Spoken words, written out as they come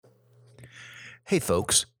Hey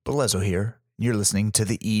folks, Belezzo here. You're listening to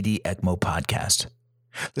the ED ECMO podcast.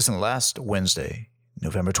 Listen, last Wednesday,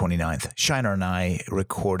 November 29th, Shiner and I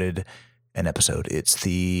recorded an episode. It's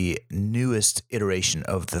the newest iteration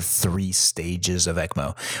of the 3 stages of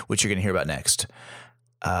ECMO, which you're going to hear about next.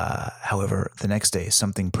 However, the next day,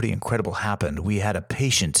 something pretty incredible happened. We had a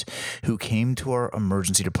patient who came to our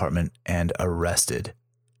emergency department and arrested.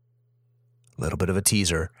 A little bit of a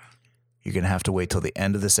teaser. You're going to have to wait till the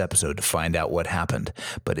end of this episode to find out what happened.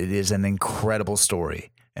 But it is an incredible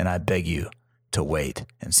story, and I beg you to wait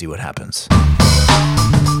and see what happens.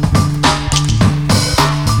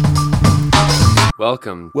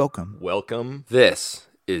 Welcome. This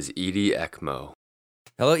is ED ECMO.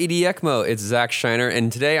 Hello, ED ECMO. It's Zach Shiner,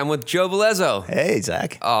 and today I'm with Joe Belezzo. Hey,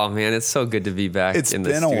 Zach. Oh, man, it's so good to be back It's in the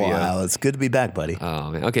been studio. a while. It's good to be back, buddy.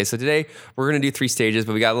 Oh, man. Okay, so today we're going to do 3 stages,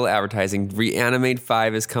 but we got a little advertising. Reanimate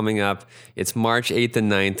 5 is coming up. It's March 8th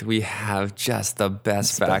and 9th. We have just the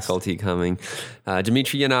best faculty coming.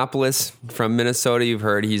 Dimitri Yiannopoulos from Minnesota, you've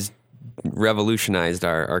heard. He's revolutionized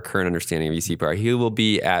our current understanding of ECPR. He will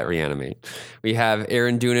be at Reanimate. We have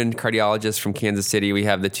Aaron Doonan, cardiologist from Kansas City. We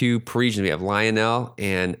have the 2 Parisians. We have Lionel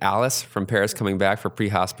and Alice from Paris coming back for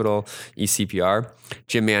pre-hospital ECPR.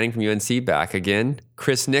 Jim Manning from UNC back again.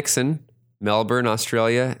 Chris Nixon, Melbourne,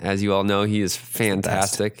 Australia. As you all know, he is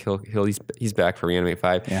fantastic. He's back for Reanimate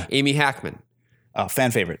 5. Yeah. Amy Hackman,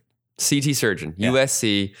 Fan favorite. CT surgeon, Yeah.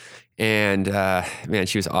 USC. And man,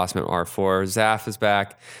 she was awesome at R4. Zaf is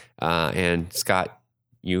back. And Scott,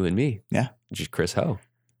 you and me. Yeah. Just Chris Ho.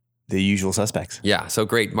 The usual suspects. Yeah. So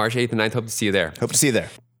great. March 8th and 9th. Hope to see you there. Hope to see you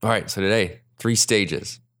there. All right. So today, 3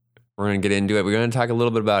 stages. We're going to get into it. We're going to talk a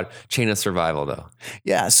little bit about chain of survival, though.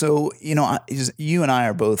 Yeah. So, you and I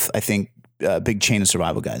are both, I think, big chain of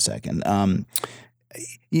survival guys, Zach. And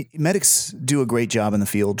medics do a great job in the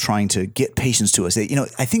field trying to get patients to us.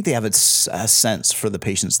 I think they have a sense for the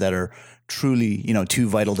patients that are truly, too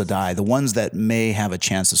vital to die, the ones that may have a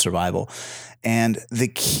chance of survival. And the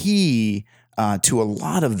key to a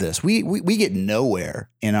lot of this, we get nowhere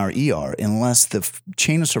in our ER unless the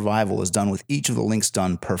chain of survival is done with each of the links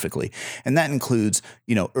done perfectly. And that includes,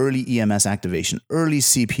 early EMS activation, early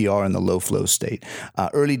CPR in the low flow state,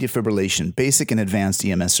 early defibrillation, basic and advanced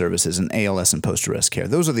EMS services, and ALS and post-arrest care.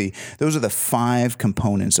 Those are the 5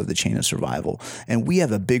 components of the chain of survival. And we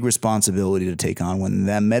have a big responsibility to take on when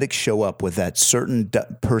the medics show up with that certain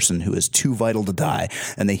person who is too vital to die,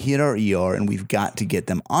 and they hit our ER, and we've got to get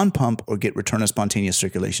them on pump or get return of spontaneous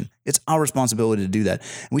circulation. It's our responsibility to do that.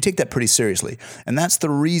 And we take that pretty seriously. And that's the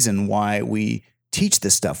reason why we teach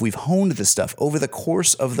this stuff. We've honed this stuff over the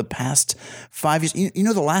course of the past 5 years.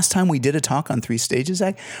 The last time we did a talk on 3 stages,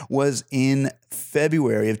 Zach, was in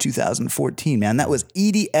February of 2014, man. That was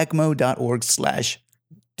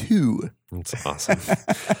edecmo.org/2. That's awesome.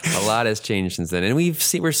 A lot has changed since then. And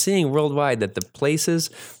we're seeing worldwide that the places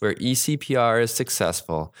where ECPR is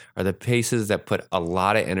successful are the places that put a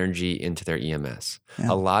lot of energy into their EMS,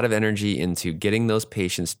 a lot of energy into getting those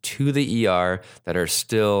patients to the ER that are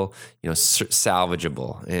still,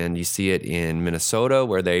 salvageable. And you see it in Minnesota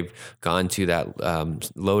where they've gone to that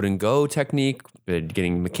load and go technique,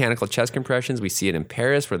 getting mechanical chest compressions. We see it in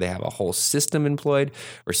Paris where they have a whole system employed.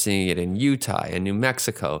 We're seeing it in Utah and New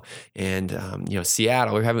Mexico and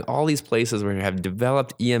Seattle. We're having all these places where we have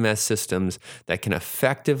developed EMS systems that can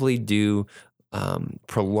effectively do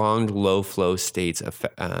prolonged low flow states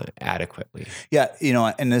adequately. Yeah,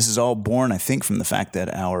 and this is all born, I think, from the fact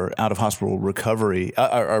that our out of hospital recovery,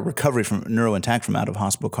 our recovery from neurointact from out of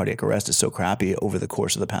hospital cardiac arrest is so crappy over the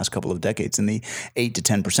course of the past couple of decades in the 8 to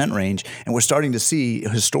 10% range, and we're starting to see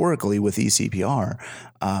historically with ECPR,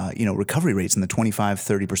 recovery rates in the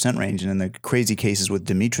 25-30% range, and in the crazy cases with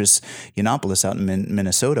Dimitris Yiannopoulos out in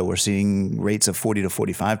Minnesota, we're seeing rates of 40 to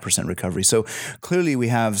 45% recovery. So clearly, we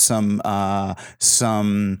have some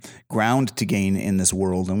ground to gain in this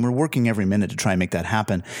world, and we're working every minute to try and make that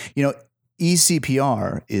happen.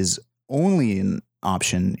 ECPR is only an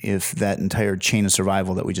option if that entire chain of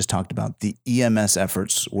survival that we just talked about, the EMS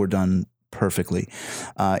efforts were done perfectly.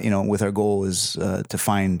 With our goal is to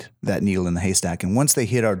find that needle in the haystack. And once they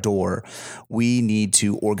hit our door, we need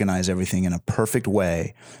to organize everything in a perfect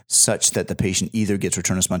way such that the patient either gets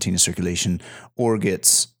return of spontaneous circulation or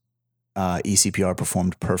gets ECPR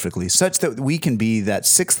performed perfectly, such that we can be that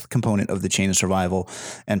 6th component of the chain of survival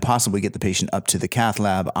and possibly get the patient up to the cath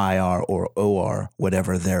lab, IR, or OR,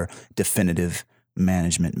 whatever their definitive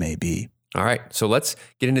management may be. All right, so let's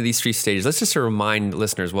get into these 3 stages. Let's just remind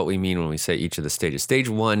listeners what we mean when we say each of the stages. Stage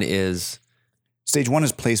one is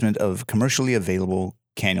placement of commercially available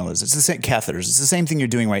cannulas. It's the same catheters. It's the same thing you're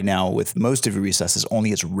doing right now with most of your recesses,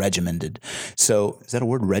 only it's regimented. So is that a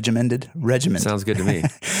word? Regimented? Regiment. Sounds good to me.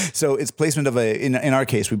 So it's placement of in our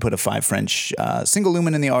case, we put a 5 French single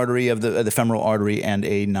lumen in the artery of the femoral artery and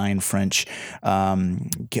a 9 French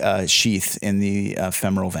sheath in the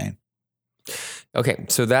femoral vein. Okay,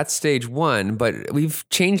 so that's stage 1, but we've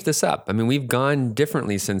changed this up. I mean, we've gone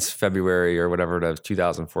differently since February or whatever it was,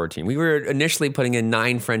 2014. We were initially putting in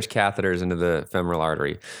 9 French catheters into the femoral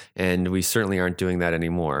artery, and we certainly aren't doing that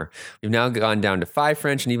anymore. We've now gone down to 5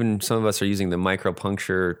 French, and even some of us are using the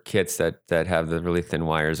micropuncture kits that have the really thin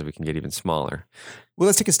wires that we can get even smaller. Well,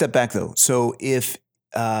 let's take a step back though. So if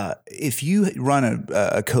you run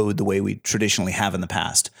a code the way we traditionally have in the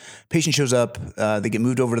past, patient shows up, they get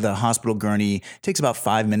moved over to the hospital gurney. It takes about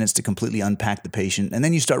 5 minutes to completely unpack the patient. And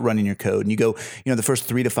then you start running your code and you go, the first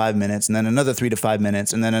 3 to 5 minutes and then another 3 to 5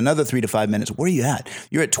 minutes and then another 3 to 5 minutes. Where are you at?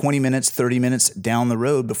 You're at 20 minutes, 30 minutes down the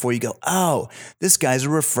road before you go, oh, this guy's a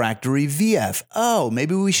refractory VF. Oh,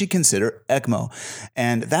 maybe we should consider ECMO.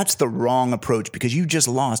 And that's the wrong approach because you just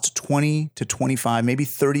lost 20 to 25, maybe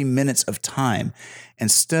 30 minutes of time. And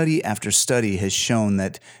study after study has shown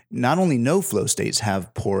that not only no flow states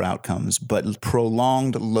have poor outcomes, but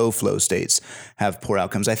prolonged low flow states have poor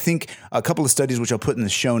outcomes. I think a couple of studies, which I'll put in the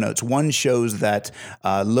show notes, one shows that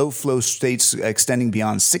low flow states extending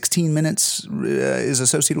beyond 16 minutes is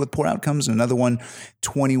associated with poor outcomes. And another one,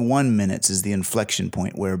 21 minutes is the inflection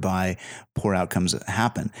point whereby poor outcomes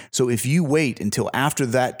happen. So if you wait until after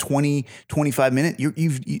that 20, 25 minute,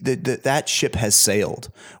 that ship has sailed.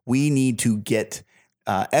 We need to get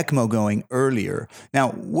ECMO going earlier. Now,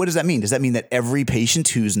 what does that mean? Does that mean that every patient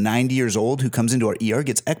who's 90 years old who comes into our ER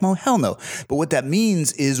gets ECMO? Hell no. But what that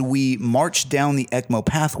means is we march down the ECMO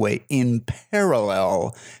pathway in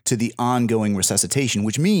parallel to the ongoing resuscitation,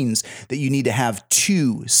 which means that you need to have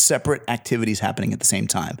 2 separate activities happening at the same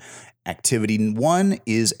time. Activity 1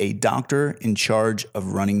 is a doctor in charge of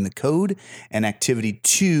running the code, and activity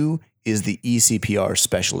 2 is the ECPR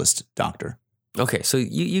specialist doctor. Okay, so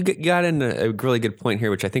you got in a really good point here,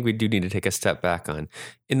 which I think we do need to take a step back on.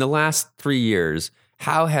 In the last 3 years,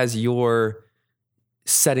 how has your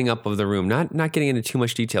setting up of the room, not getting into too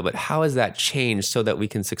much detail, but how has that changed so that we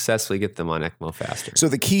can successfully get them on ECMO faster? So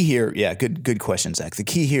the key here, good question, Zach. The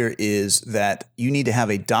key here is that you need to have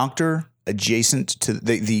a doctor adjacent to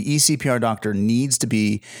the ECPR doctor needs to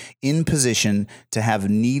be in position to have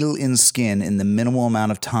needle in skin in the minimal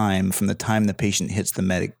amount of time from the time the patient hits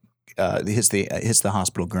the hits the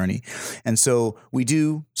hospital gurney. And so we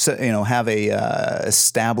do have a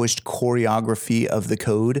established choreography of the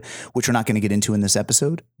code, which we're not going to get into in this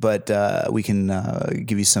episode, but we can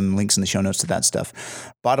give you some links in the show notes to that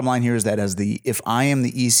stuff. Bottom line here is that if I am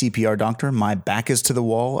the ECPR doctor, my back is to the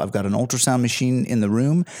wall. I've got an ultrasound machine in the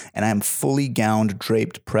room and I am fully gowned,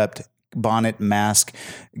 draped, prepped, bonnet, mask,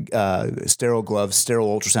 sterile gloves, sterile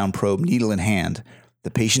ultrasound probe, needle in hand. The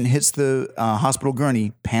patient hits the hospital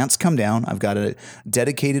gurney, pants come down. I've got a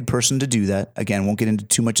dedicated person to do that. Again, won't get into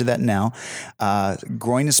too much of that now.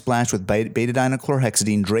 Groin is splashed with betadine or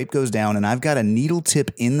chlorhexidine, drape goes down, and I've got a needle tip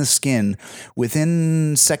in the skin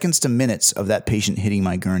within seconds to minutes of that patient hitting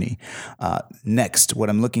my gurney. Next, what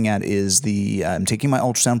I'm looking at is I'm taking my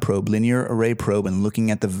ultrasound probe, linear array probe, and looking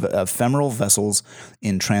at the femoral vessels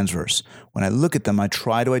in transverse. When I look at them, I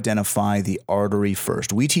try to identify the artery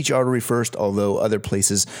first. We teach artery first, although other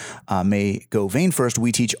places may go vein first.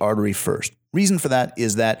 We teach artery first. Reason for that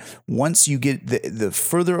is that once you get the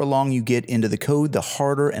further along you get into the code, the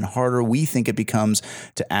harder and harder we think it becomes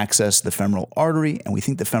to access the femoral artery, and we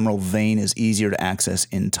think the femoral vein is easier to access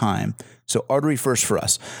in time. So artery first for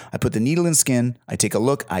us. I put the needle in skin, I take a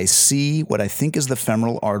look, I see what I think is the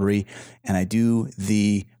femoral artery, and I do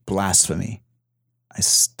the blasphemy. I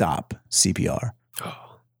stop CPR.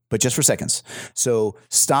 But just for seconds. So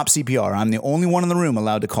stop CPR. I'm the only one in the room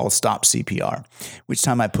allowed to call stop CPR, which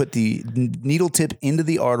time I put the needle tip into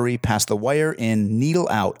the artery, pass the wire in, needle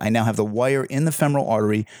out. I now have the wire in the femoral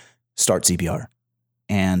artery, start CPR.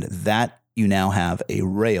 And that you now have a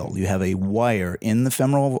rail. You have a wire in the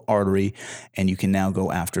femoral artery, and you can now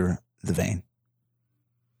go after the vein.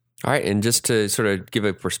 All right. And just to sort of give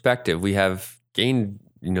a perspective, we have gained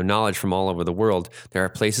knowledge from all over the world. There are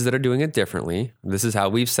places that are doing it differently. This is how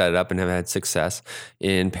we've set it up and have had success.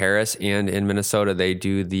 In Paris and in Minnesota, they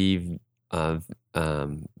do the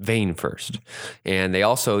vein first. And they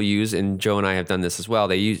also use, and Joe and I have done this as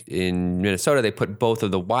well, in Minnesota, they put both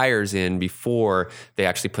of the wires in before they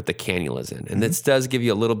actually put the cannulas in. And this does give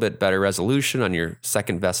you a little bit better resolution on your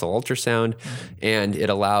second vessel ultrasound. And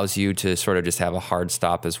it allows you to sort of just have a hard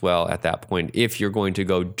stop as well at that point if you're going to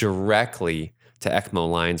go directly to ECMO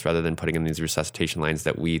lines rather than putting in these resuscitation lines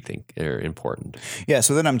that we think are important. Yeah,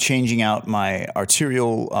 so then I'm changing out my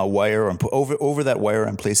arterial wire, and over that wire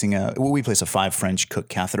I'm placing we place a 5 French Cook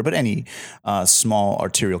catheter, but any small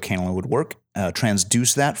arterial cannula would work.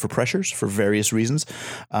 Transduce that for pressures for various reasons.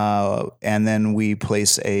 And then we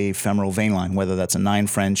place a femoral vein line, whether that's a 9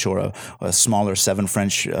 French or a smaller 7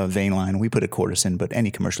 French vein line. We put a Cordis in, but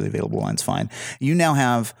any commercially available line's fine. You now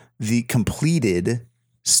have the completed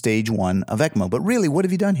stage 1 of ECMO. But really, what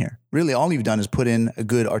have you done here? Really, all you've done is put in a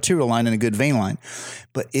good arterial line and a good vein line.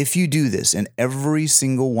 But if you do this in every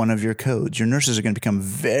single one of your codes, your nurses are going to become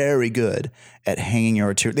very good at hanging your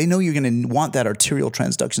arterial. They know you're going to want that arterial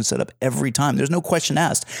transduction set up every time. There's no question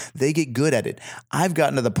asked. They get good at it. I've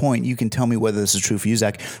gotten to the point, you can tell me whether this is true for you,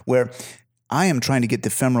 Zach, where I am trying to get the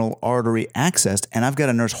femoral artery accessed, and I've got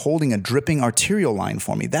a nurse holding a dripping arterial line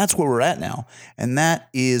for me. That's where we're at now. And that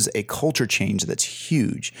is a culture change that's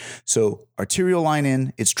huge. So arterial line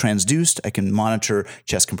in, it's transduced. I can monitor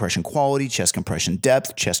chest compression quality, chest compression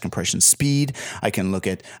depth, chest compression speed. I can do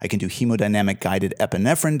hemodynamic guided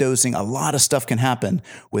epinephrine dosing. A lot of stuff can happen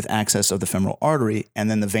with access of the femoral artery,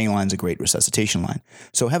 and then the vein line's a great resuscitation line.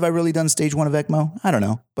 So have I really done stage 1 of ECMO? I don't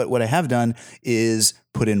know. But what I have done is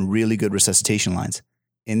put in really good resuscitation lines.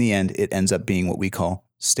 In the end, it ends up being what we call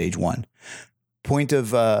stage 1. Point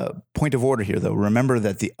of order here, though. Remember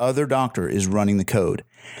that the other doctor is running the code.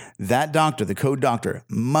 That doctor, the code doctor,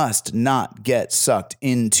 must not get sucked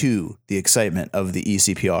into the excitement of the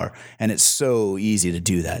eCPR. And it's so easy to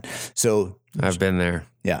do that. So I've been there.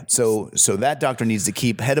 Yeah. So that doctor needs to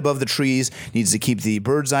keep head above the trees, needs to keep the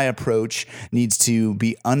bird's eye approach, needs to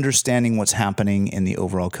be understanding what's happening in the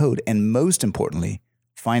overall code. And most importantly,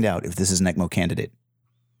 find out if this is an ECMO candidate.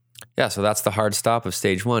 Yeah, so that's the hard stop of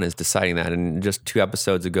stage 1 is deciding that. And just 2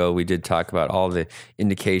 episodes ago, we did talk about all the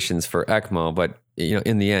indications for ECMO, but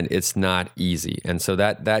in the end, it's not easy. And so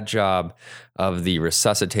that job of the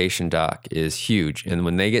resuscitation doc is huge. And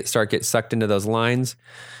when they get sucked into those lines,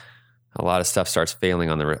 a lot of stuff starts failing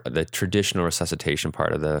on the traditional resuscitation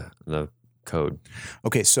part of the code.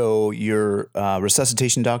 Okay, so your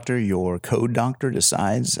resuscitation doctor, your code doctor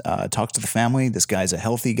decides, talks to the family. This guy's a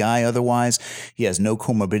healthy guy otherwise. He has no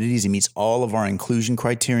comorbidities. He meets all of our inclusion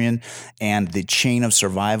criterion. And the chain of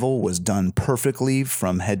survival was done perfectly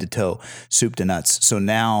from head to toe, soup to nuts. So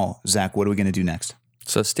now, Zach, what are we going to do next?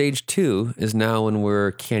 So stage 2 is now when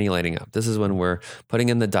we're cannulating up. This is when we're putting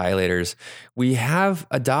in the dilators. We have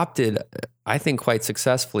adopted, I think quite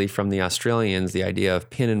successfully from the Australians, the idea of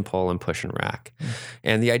pin and pull and push and rack.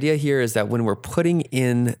 And the idea here is that when we're putting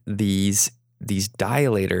in these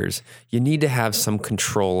dilators, you need to have some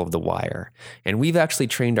control of the wire. And we've actually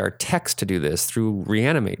trained our techs to do this through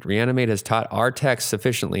Reanimate. Reanimate has taught our techs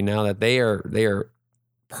sufficiently now that they are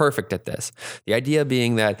perfect at this. The idea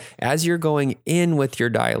being that as you're going in with your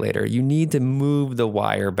dilator, you need to move the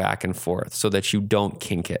wire back and forth so that you don't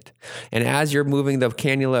kink it. And as you're moving the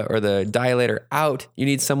cannula or the dilator out, you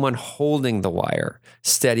need someone holding the wire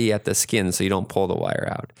steady at the skin so you don't pull the wire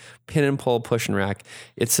out. Pin and pull, push and rack.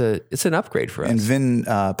 It's an upgrade for us. And Vin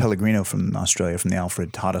Pellegrino from Australia, from the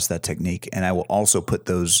Alfred, taught us that technique. And I will also put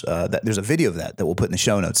those, there's a video of that we'll put in the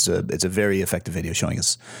show notes. It's a very effective video showing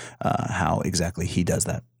us how exactly he does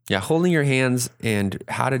that. Yeah, holding your hands and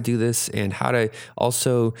how to do this and how to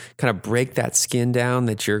also kind of break that skin down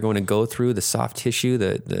that you're going to go through, the soft tissue,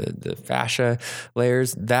 the fascia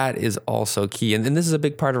layers, that is also key. And this is a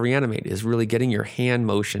big part of Reanimate, is really getting your hand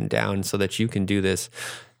motion down so that you can do this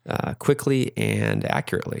quickly and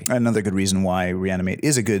accurately. Another good reason why Reanimate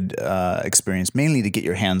is a good experience, mainly to get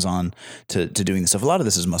your hands on to doing this stuff. A lot of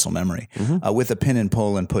this is muscle memory. With a pin and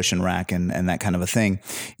pull and push and rack and that kind of a thing,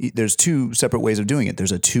 there's 2 separate ways of doing it.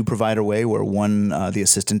 There's a 2-provider way where one, the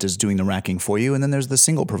assistant is doing the racking for you, and then there's the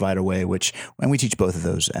single provider way, and we teach both of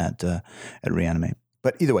those at Reanimate.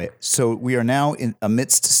 But either way, so we are now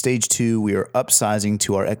amidst stage 2. We are upsizing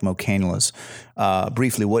to our ECMO cannulas.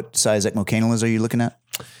 Briefly, what size ECMO cannulas are you looking at?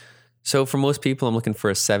 So for most people, I'm looking for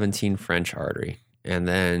a 17 French artery, and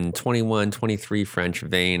then 21, 23 French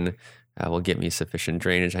vein will get me sufficient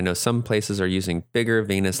drainage. I know some places are using bigger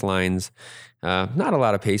venous lines. Not a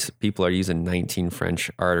lot of people are using 19 French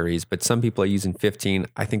arteries, but some people are using 15.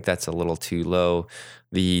 I think that's a little too low.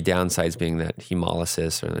 The downsides being that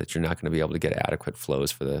hemolysis, or that you're not going to be able to get adequate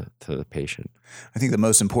flows for the patient. I think the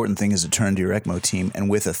most important thing is to turn to your ECMO team and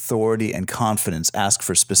with authority and confidence ask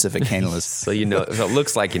for specific cannulas. So it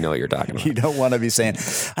looks like you know what you're talking about. You don't want to be saying,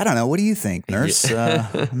 I don't know, what do you think, nurse?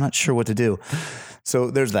 I'm not sure what to do.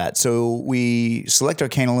 So there's that. So we select our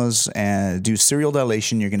cannulas and do serial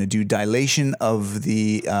dilation. You're going to do dilation of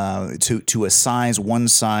the to a size, one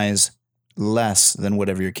size less than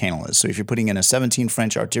whatever your cannula is. So if you're putting in a 17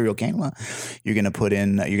 French arterial cannula, you're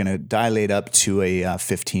going to dilate up to a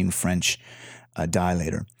 15 French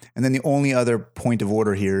dilator. And then the only other point of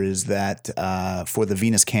order here is that for the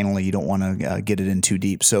venous cannula, you don't want to get it in too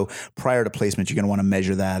deep. So prior to placement, you're going to want to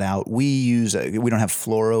measure that out. We don't have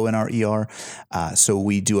fluoro in our ER, so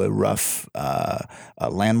we do a rough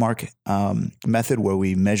landmark method where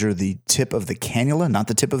we measure the tip of the cannula, not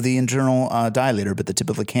the tip of the internal dilator, but the tip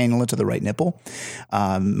of the cannula to the right nipple.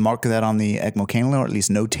 Mark that on the ECMO cannula, or at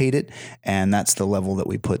least notate it, and that's the level that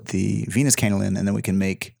we put the venous cannula in, and then we can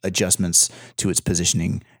make adjustments to its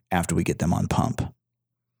positioning after we get them on pump.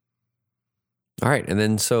 All right, and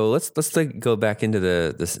then so let's go back into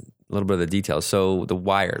this little bit of the details. So the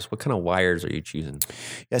wires, what kind of wires are you choosing?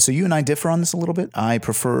 Yeah, so you and I differ on this a little bit. I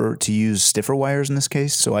prefer to use stiffer wires in this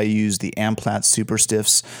case. So I use the Amplatz Super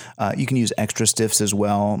Stiffs. You can use extra stiffs as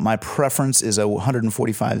well. My preference is a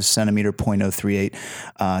 145 centimeter 0.038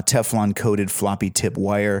 Teflon coated floppy tip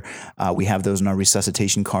wire. We have those in our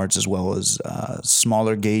resuscitation carts as well as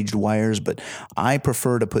smaller gauged wires, but I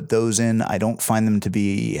prefer to put those in. I don't find them to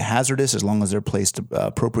be hazardous as long as they're placed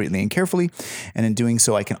appropriately and carefully. And in doing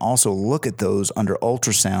so, I can also look at those under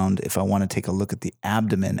ultrasound if I want to take a look at the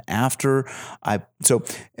abdomen after I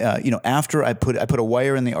put a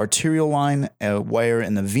wire in the arterial line, a wire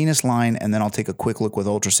in the venous line, and then I'll take a quick look with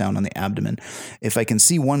ultrasound on the abdomen. If I can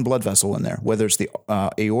see one blood vessel in there, whether it's the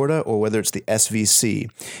aorta or whether it's the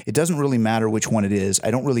SVC, it doesn't really matter which one it is.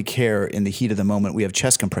 I don't really care in the heat of the moment. We have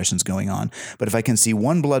chest compressions going on, but if I can see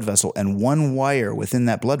one blood vessel and one wire within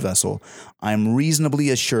that blood vessel, I'm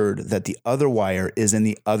reasonably assured that the other wire is in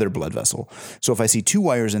the other blood vessel. So if I see two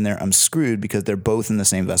wires in there, I'm screwed because they're both in the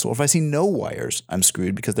same vessel. If I see no wires, I'm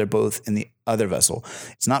screwed because they're both in the other vessel.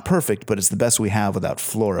 It's not perfect, but it's the best we have without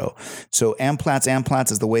fluoro. So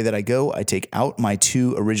Amplatz is the way that I go. I take out my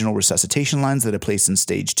two original resuscitation lines that I placed in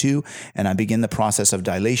stage 2, and I begin the process of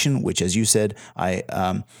dilation, which, as you said, I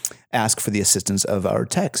ask for the assistance of our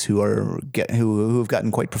techs who have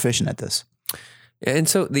gotten quite proficient at this. And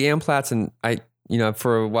so the Amplatz, and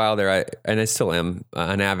for a while there, I still am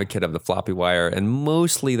an advocate of the floppy wire, and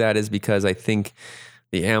mostly that is because I think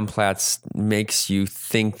the Amplatz makes you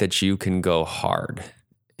think that you can go hard.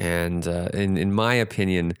 And in my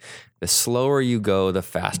opinion, the slower you go, the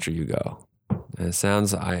faster you go. And it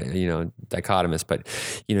sounds, dichotomous, but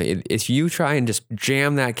if you try and just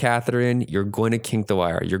jam that catheter in, you're going to kink the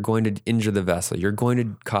wire. You're going to injure the vessel. You're going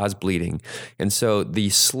to cause bleeding. And so the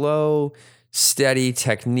slow, steady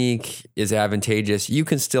technique is advantageous. You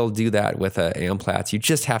can still do that with an Amplatz. You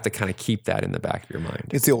just have to kind of keep that in the back of your mind.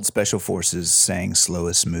 It's the old Special Forces saying slow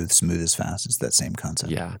is smooth, smooth is fast. It's that same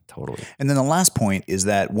concept. Yeah, totally. And then the last point is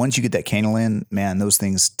that once you get that cannula in, man, those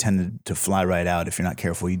things tend to fly right out if you're not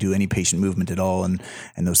careful. You do any patient movement at all and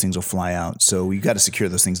those things will fly out. So you got to secure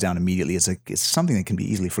those things down immediately. It's something that can be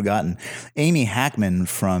easily forgotten. Amy Hackman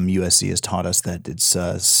from USC has taught us that it's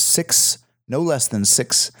no less than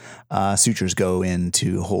 6 sutures go in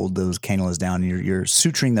to hold those cannulas down. You're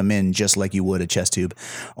suturing them in just like you would a chest tube,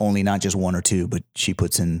 only not just 1 or 2, but she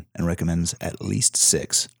puts in and recommends at least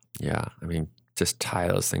 6. Yeah, just tie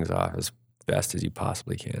those things off as best as you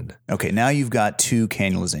possibly can. Okay, now you've got 2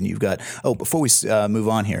 cannulas in. You've got, before we move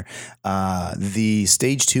on here, the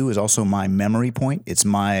stage 2 is also my memory point. It's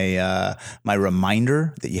my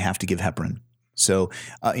reminder that you have to give heparin. So,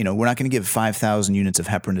 we're not going to give 5,000 units of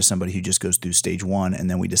heparin to somebody who just goes through stage 1 and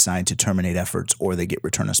then we decide to terminate efforts or they get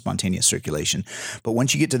return of spontaneous circulation. But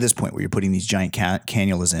once you get to this point where you're putting these giant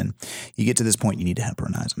cannulas in, you get to this point, you need to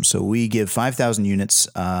heparinize them. So we give 5,000 units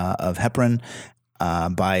of heparin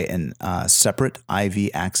by a separate IV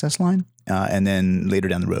access line. And then later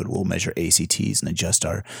down the road, we'll measure ACTs and adjust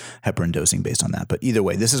our heparin dosing based on that. But either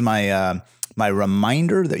way, this is my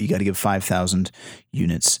reminder that you got to give 5,000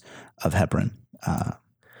 units of heparin.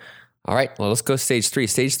 All right. Well, let's go stage 3.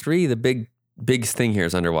 Stage 3, the big thing here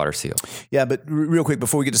is underwater seal. Yeah, but real quick,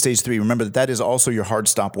 before we get to stage 3, remember that is also your hard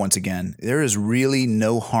stop once again. There is really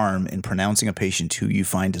no harm in pronouncing a patient who you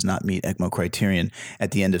find does not meet ECMO criterion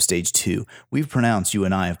at the end of stage 2. You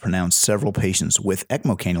and I have pronounced several patients with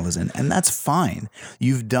ECMO cannulas in, and that's fine.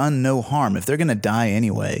 You've done no harm. If they're going to die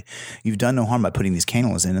anyway, you've done no harm by putting these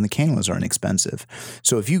cannulas in, and the cannulas are inexpensive.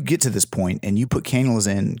 So if you get to this point and you put cannulas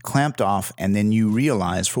in, clamped off, and then you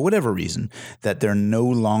realize for whatever reason that they're no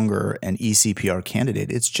longer an ECPR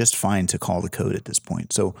candidate, it's just fine to call the code at this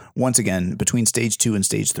point. So once again, between stage 2 and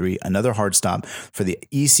stage 3, another hard stop for the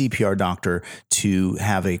ECPR doctor to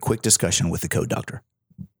have a quick discussion with the code doctor.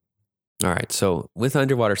 All right. So with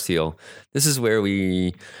underwater seal, this is where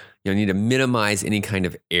we need to minimize any kind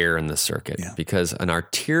of air in the circuit because an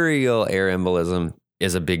arterial air embolism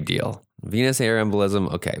is a big deal. Venous air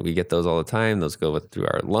embolism, okay, we get those all the time. Those go through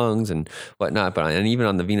our lungs and whatnot. And even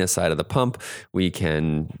on the venous side of the pump, we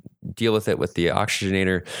can deal with it with the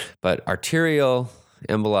oxygenator. But arterial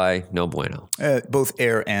emboli, no bueno. Both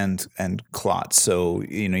air and clot. So,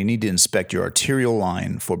 you need to inspect your arterial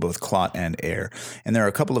line for both clot and air. And there are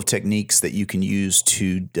a couple of techniques that you can use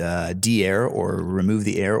to de-air or remove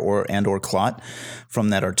the air or clot from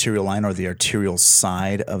that arterial line or the arterial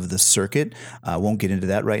side of the circuit. I won't get into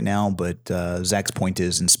that right now, but Zach's point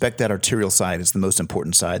is inspect that arterial side. It's the most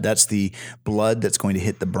important side. That's the blood that's going to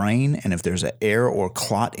hit the brain. And if there's an air or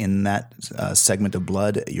clot in that segment of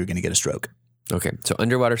blood, you're going to get a stroke. Okay, so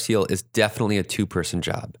underwater seal is definitely a two-person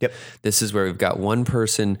job. Yep. This is where we've got one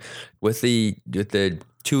person with the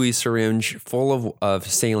Tui syringe full of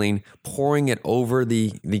saline, pouring it over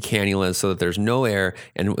the cannulas so that there's no air,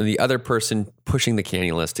 and the other person pushing the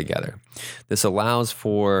cannulas together. This allows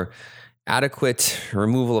for adequate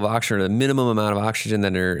removal of oxygen, or the minimum amount of oxygen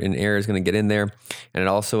that in air is going to get in there, and it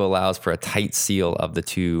also allows for a tight seal of the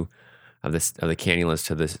two of the cannulas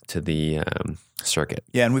to the circuit.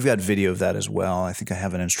 Yeah, and we've got video of that as well. I think I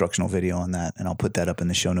have an instructional video on that, and I'll put that up in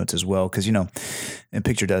the show notes as well, because a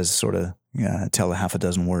picture does sort of tell a half a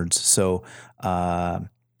dozen words. So that's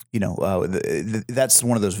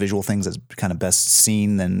one of those visual things that's kind of best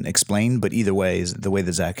seen than explained. But either way, the way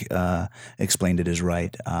that Zach explained it is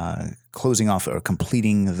right. Closing off or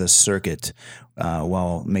completing the circuit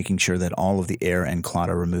while making sure that all of the air and clot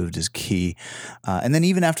are removed is key. And then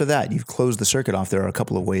even after that, you've closed the circuit off. There are a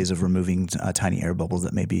couple of ways of removing tiny air bubbles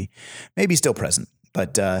that may be still present.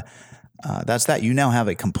 But that's that. You now have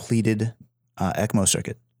a completed ECMO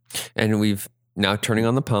circuit. And we've now turning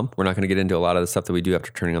on the pump. We're not going to get into a lot of the stuff that we do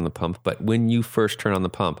after turning on the pump, but when you first turn on the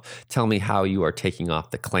pump, tell me how you are taking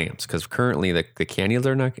off the clamps, because currently the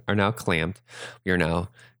cannulas are now clamped. We are now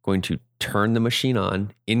going to turn the machine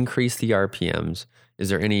on, increase the RPMs. Is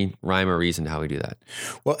there any rhyme or reason to how we do that?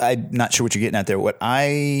 Well, I'm not sure what you're getting at there. What I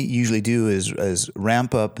usually do is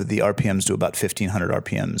ramp up the RPMs to about 1,500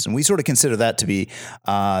 RPMs. And we sort of consider that to be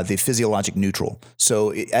the physiologic neutral.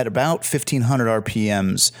 So at about 1,500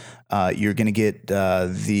 RPMs, you're going to get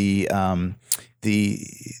the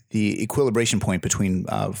equilibration point between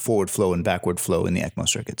forward flow and backward flow in the ECMO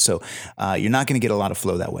circuit. So you're not going to get a lot of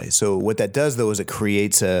flow that way. So what that does, though, is it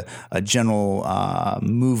creates a general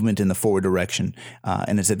movement in the forward direction.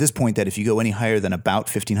 And it's at this point that if you go any higher than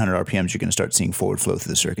about 1,500 RPMs, you're going to start seeing forward flow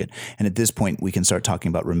through the circuit. And at this point, we can start talking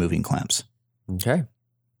about removing clamps. Okay.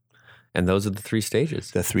 And those are the 3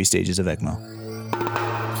 stages. The 3 stages of ECMO.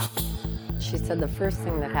 She said the first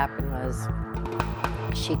thing that happened was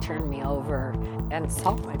she turned me over and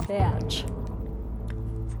saw my badge.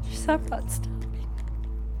 She said, I'm not stopping.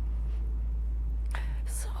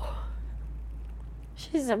 So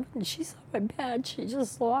she said, when she saw my badge, she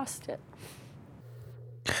just lost it.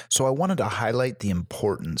 So I wanted to highlight the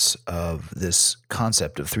importance of this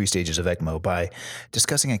concept of 3 stages of ECMO by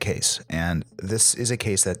discussing a case. And this is a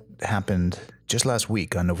case that happened just last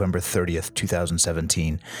week on November 30th,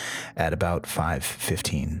 2017 at about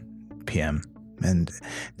 5:15 p.m. And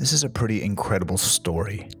this is a pretty incredible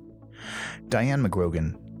story. Diane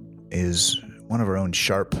McGrogan is one of our own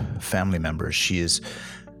sharp family members. She is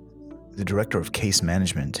the director of case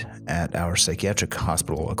management at our psychiatric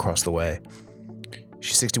hospital across the way.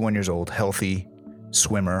 She's 61 years old, healthy,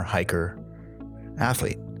 swimmer, hiker,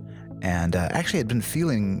 athlete, and actually had been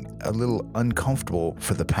feeling a little uncomfortable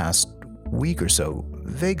for the past week or so.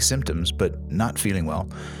 Vague symptoms, but not feeling well.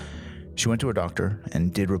 She went to her doctor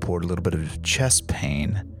and did report a little bit of chest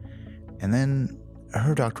pain, and then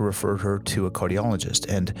her doctor referred her to a cardiologist,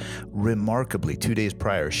 and remarkably, 2 days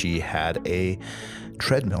prior, she had a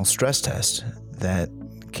treadmill stress test that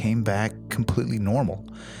came back completely normal.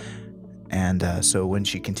 And so when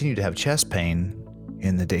she continued to have chest pain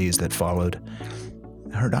in the days that followed,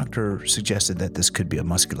 her doctor suggested that this could be a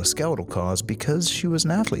musculoskeletal cause because she was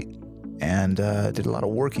an athlete and did a lot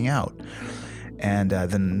of working out. And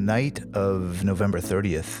the night of November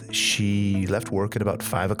 30th, she left work at about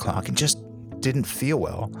 5 o'clock and just didn't feel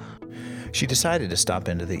well. She decided to stop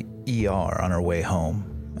into the ER on her way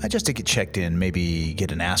home, just to get checked in, maybe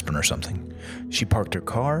get an aspirin or something. She parked her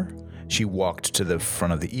car. She walked to the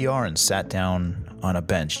front of the ER and sat down on a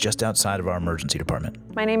bench just outside of our emergency department.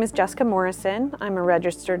 My name is Jessica Morrison. I'm a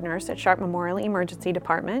registered nurse at Sharp Memorial Emergency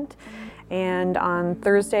Department. And on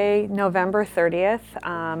Thursday, November 30th,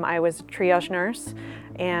 I was a triage nurse,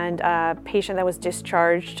 and a patient that was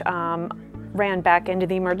discharged ran back into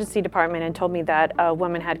the emergency department and told me that a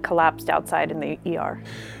woman had collapsed outside in the ER.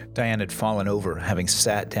 Diane had fallen over, having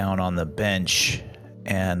sat down on the bench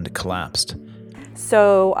and collapsed.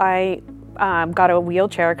 So I got a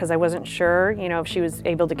wheelchair because I wasn't sure, if she was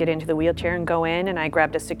able to get into the wheelchair and go in, and I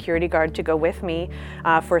grabbed a security guard to go with me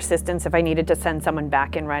for assistance if I needed to send someone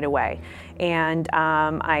back in right away. And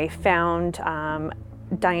I found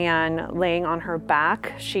Diane laying on her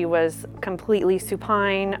back. She was completely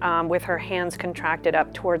supine with her hands contracted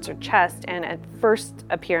up towards her chest, and at first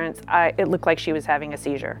appearance, it looked like she was having a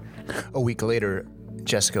seizure. A week later,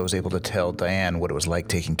 Jessica was able to tell Diane what it was like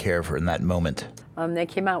taking care of her in that moment. They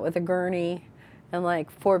came out with a gurney, and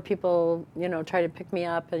like 4 people, tried to pick me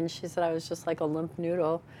up, and she said I was just like a limp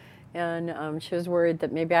noodle, and she was worried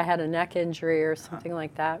that maybe I had a neck injury or something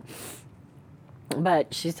like that.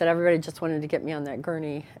 But she said everybody just wanted to get me on that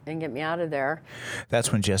gurney and get me out of there.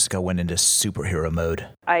 That's when Jessica went into superhero mode.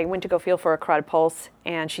 I went to go feel for a carotid pulse,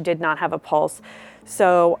 and she did not have a pulse.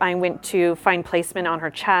 So I went to find placement on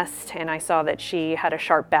her chest, and I saw that she had a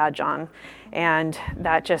sharp badge on. And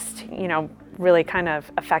that just, really kind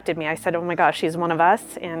of affected me. I said, oh my gosh, she's one of us.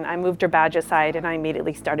 And I moved her badge aside, and I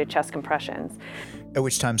immediately started chest compressions. At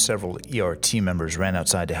which time several ER team members ran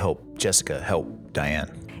outside to help Jessica help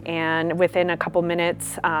Diane. And within a couple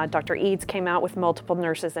minutes, Dr. Eads came out with multiple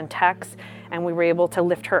nurses and techs, and we were able to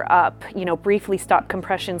lift her up, briefly stop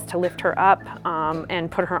compressions to lift her up and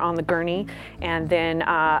put her on the gurney. And then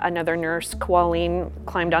another nurse, Colleen,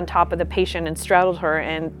 climbed on top of the patient and straddled her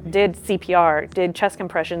and did CPR, did chest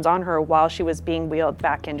compressions on her while she was being wheeled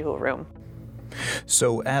back into a room.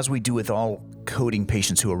 So as we do with all coding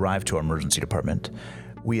patients who arrive to our emergency department,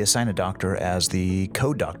 we assign a doctor as the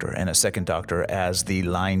code doctor and a second doctor as the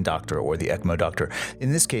line doctor or the ECMO doctor.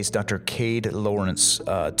 In this case, Dr. Cade Lawrence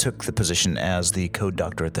took the position as the code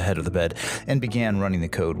doctor at the head of the bed and began running the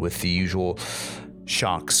code with the usual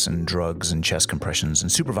shocks and drugs and chest compressions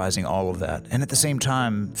and supervising all of that. And at the same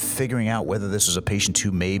time, figuring out whether this was a patient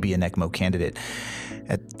who may be an ECMO candidate.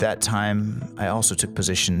 At that time, I also took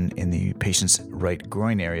position in the patient's right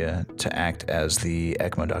groin area to act as the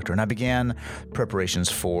ECMO doctor. And I began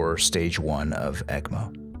preparations for stage 1 of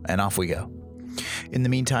ECMO. And off we go. In the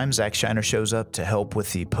meantime, Zach Shiner shows up to help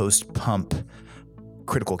with the post-pump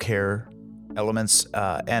critical care elements.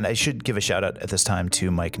 And I should give a shout out at this time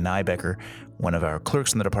to Mike Nybecker, one of our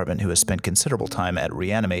clerks in the department who has spent considerable time at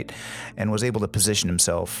Reanimate and was able to position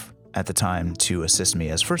himself at the time to assist me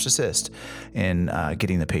as first assist in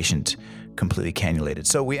getting the patient completely cannulated.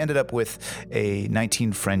 So we ended up with a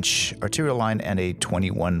 19 French arterial line and a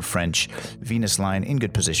 21 French venous line in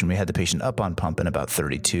good position. We had the patient up on pump in about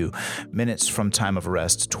 32 minutes from time of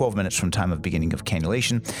arrest, 12 minutes from time of beginning of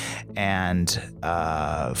cannulation, and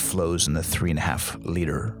flows in the 3.5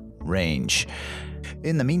 liter range.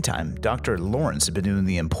 In the meantime, Dr. Lawrence had been doing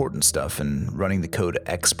the important stuff and running the code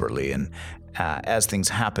expertly, and as things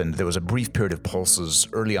happened, there was a brief period of pulses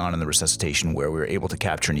early on in the resuscitation where we were able to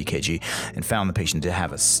capture an EKG and found the patient to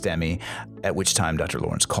have a STEMI, at which time Dr.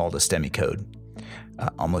 Lawrence called a STEMI code.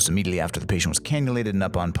 Almost immediately after the patient was cannulated and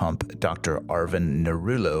up on pump, Dr. Arvin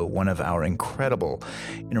Nerullo, one of our incredible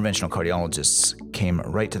interventional cardiologists, came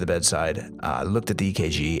right to the bedside, looked at the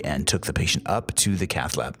EKG, and took the patient up to the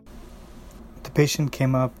cath lab. The patient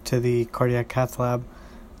came up to the cardiac cath lab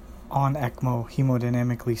on ECMO,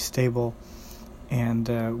 hemodynamically stable,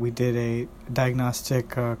 and we did a diagnostic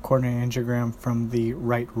coronary angiogram from the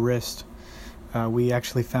right wrist. We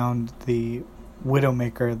actually found the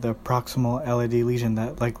widowmaker, the proximal LAD lesion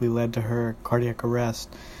that likely led to her cardiac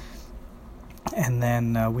arrest. And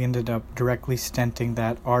then we ended up directly stenting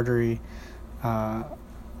that artery.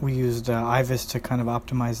 We used IVUS to kind of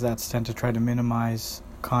optimize that stent to try to minimize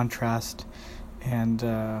contrast. And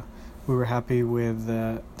we were happy with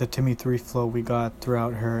the TIMI 3 flow we got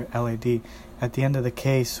throughout her LAD. At the end of the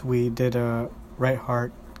case, we did a right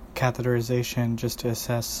heart catheterization just to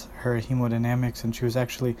assess her hemodynamics, and she was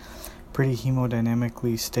actually pretty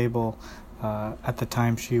hemodynamically stable at the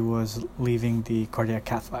time she was leaving the cardiac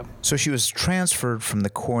cath lab. So she was transferred from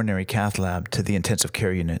the coronary cath lab to the intensive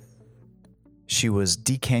care unit. She was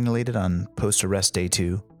decannulated on post-arrest day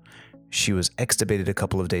 2. She was extubated a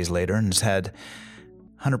couple of days later and has had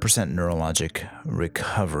 100% neurologic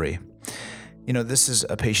recovery. This is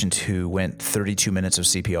a patient who went 32 minutes of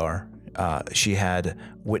CPR. She had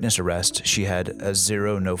witness arrest. She had a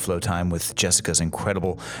 0 no-flow time with Jessica's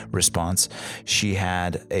incredible response. She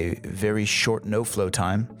had a very short no-flow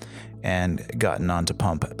time and gotten onto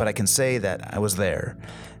pump. But I can say that I was there.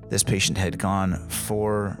 This patient had gone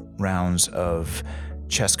 4 rounds of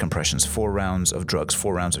chest compressions, 4 rounds of drugs,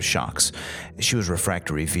 4 rounds of shocks. She was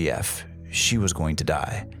refractory VF. She was going to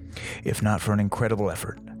die, if not for an incredible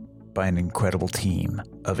effort by an incredible team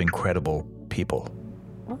of incredible people.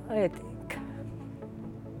 Well, I think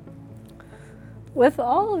with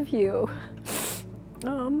all of you,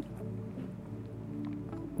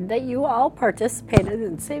 that you all participated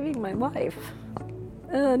in saving my life.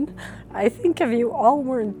 And I think if you all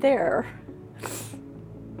weren't there,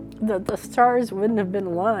 that the stars wouldn't have been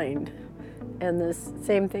aligned and this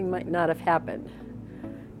same thing might not have happened,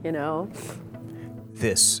 you know?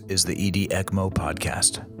 This is the ED ECMO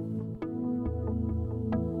podcast.